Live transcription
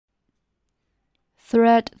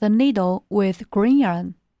Thread the needle with green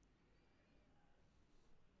yarn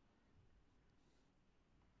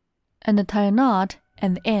and tie a knot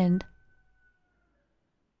at the end.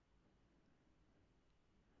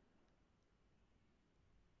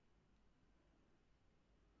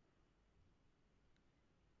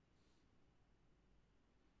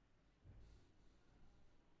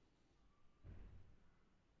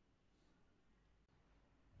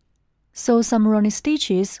 Sew some running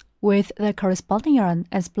stitches with the corresponding yarn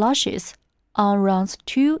as splashes on rounds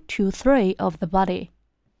 2 to 3 of the body,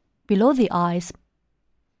 below the eyes.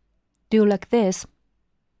 Do like this.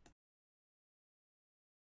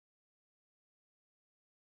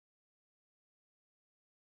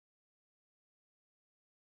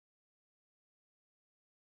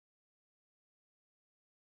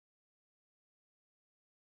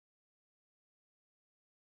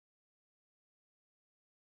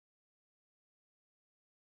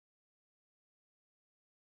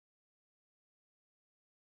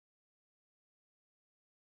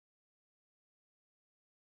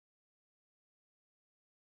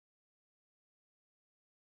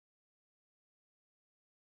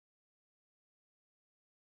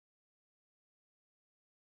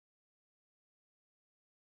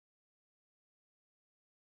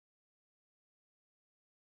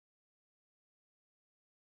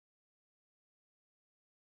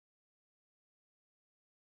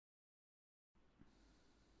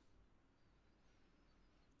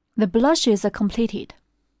 The blushes are completed.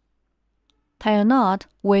 Tie a knot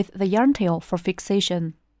with the yarn tail for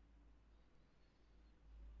fixation.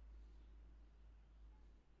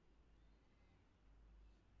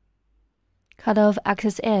 Cut off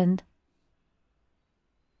excess end.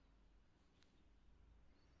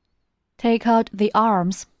 Take out the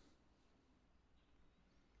arms.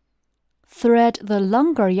 Thread the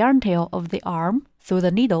longer yarn tail of the arm through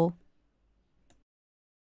the needle.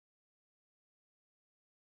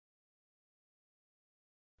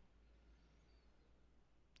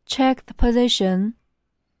 Check the position.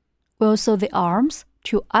 We'll sew the arms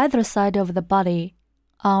to either side of the body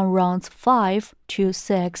on rounds 5 to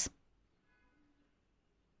 6.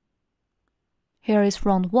 Here is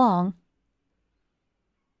round 1.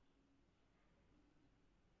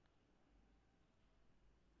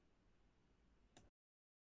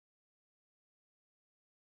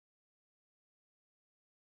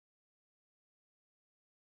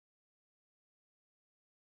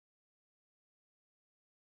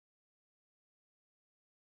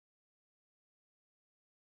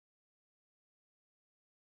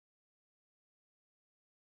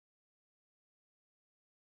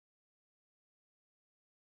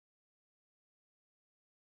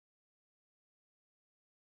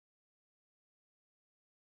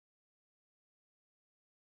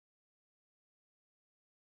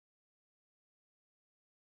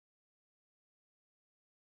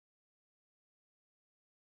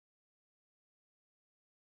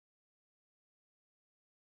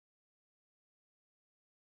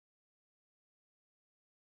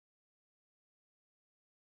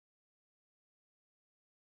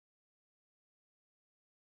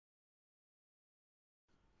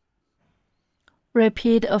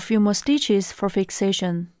 Repeat a few more stitches for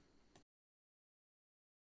fixation.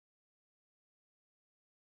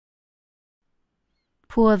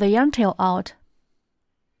 Pull the yarn tail out.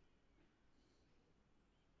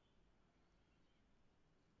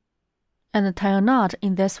 And tie a knot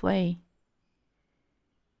in this way.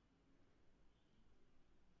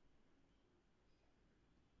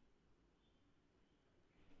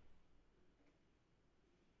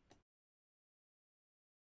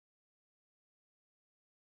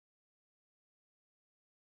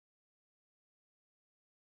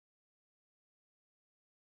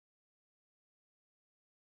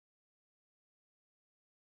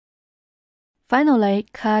 Finally,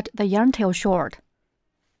 cut the yarn tail short.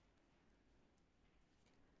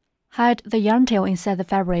 Hide the yarn tail inside the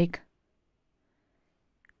fabric.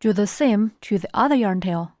 Do the same to the other yarn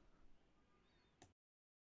tail.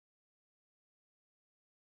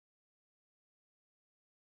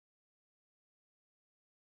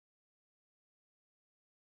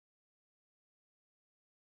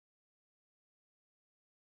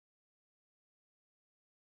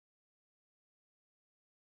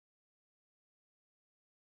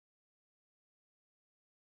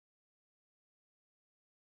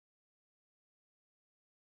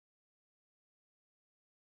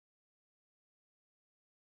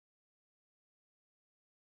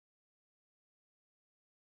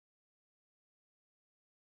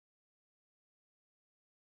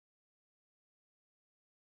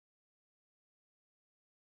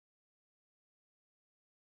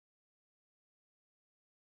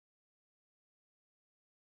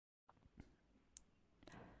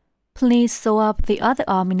 Please sew up the other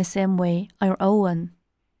arm in the same way on your own.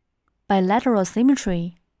 Bilateral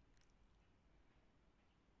symmetry.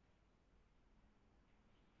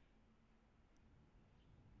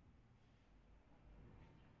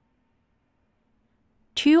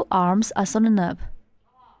 Two arms are sewn up.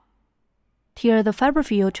 Tear the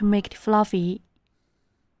fiberfield to make it fluffy.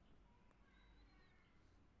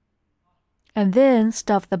 And then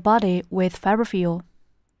stuff the body with fiberfield.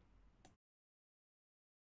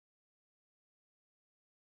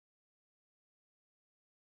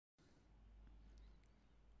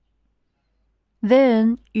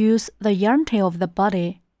 Then use the yarn tail of the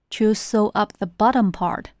body to sew up the bottom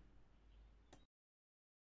part.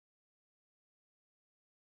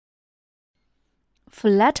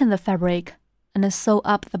 Flatten the fabric and sew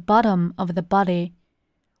up the bottom of the body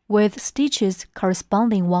with stitches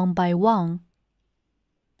corresponding one by one.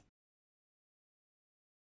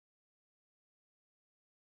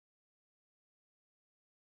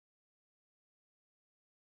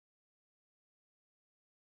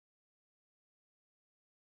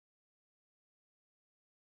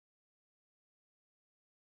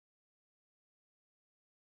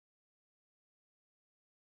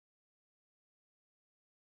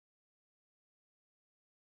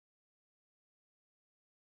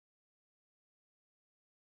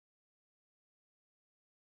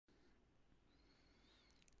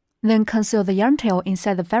 Then conceal the yarn tail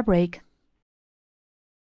inside the fabric.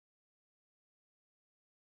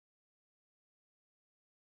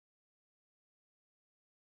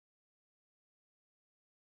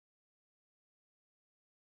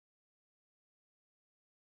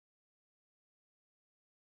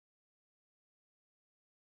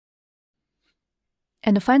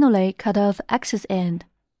 And finally, cut off excess end.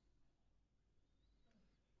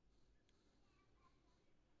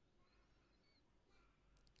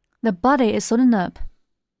 The body is sewn up.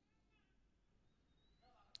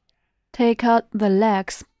 Take out the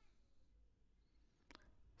legs.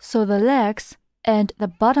 Sew the legs and the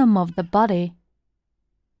bottom of the body.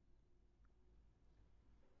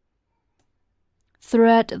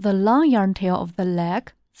 Thread the long yarn tail of the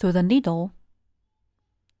leg through the needle,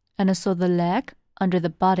 and sew the leg under the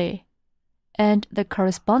body and the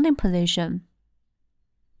corresponding position.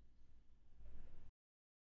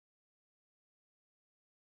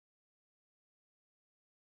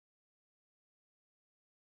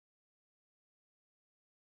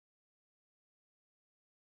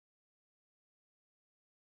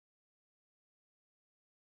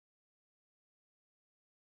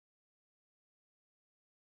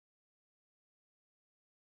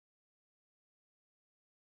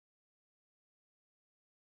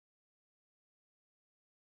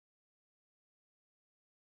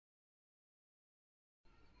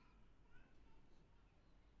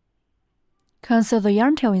 Conceal the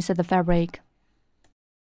yarn tail inside the fabric.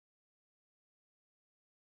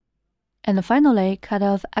 And finally, cut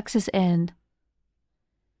off excess end.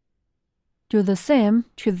 Do the same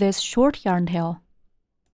to this short yarn tail.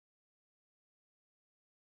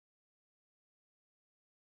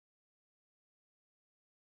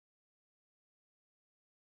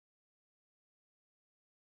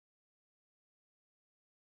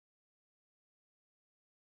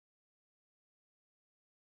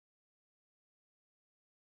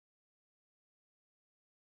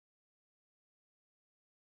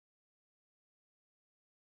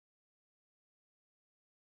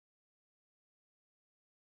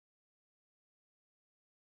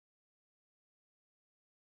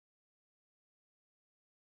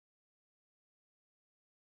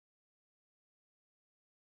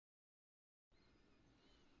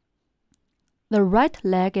 The right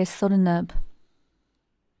leg is sewn up.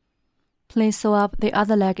 Please sew up the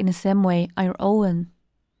other leg in the same way on your own.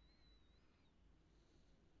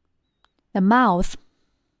 The mouth.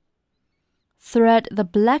 Thread the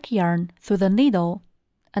black yarn through the needle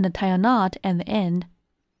and tie a knot at the end.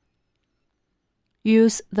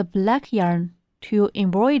 Use the black yarn to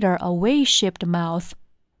embroider a V-shaped mouth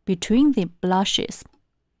between the blushes.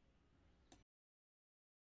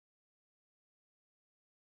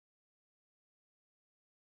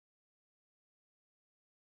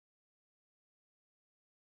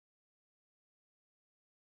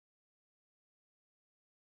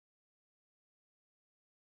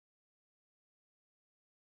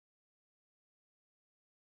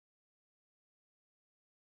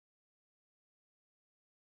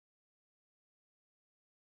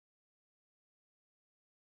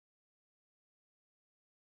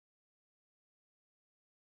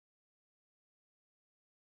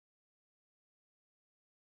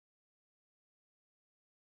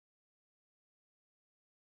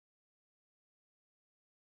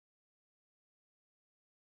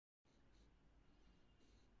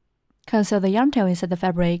 Conceal the yarn tail inside the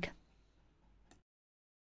fabric.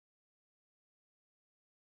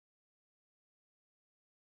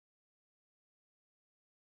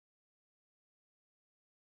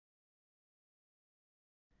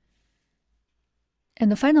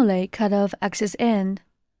 And finally, cut off excess end.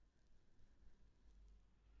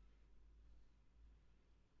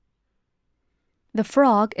 The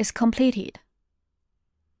frog is completed.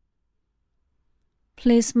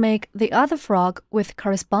 Please make the other frog with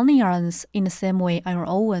corresponding yarns in the same way on your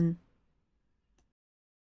own.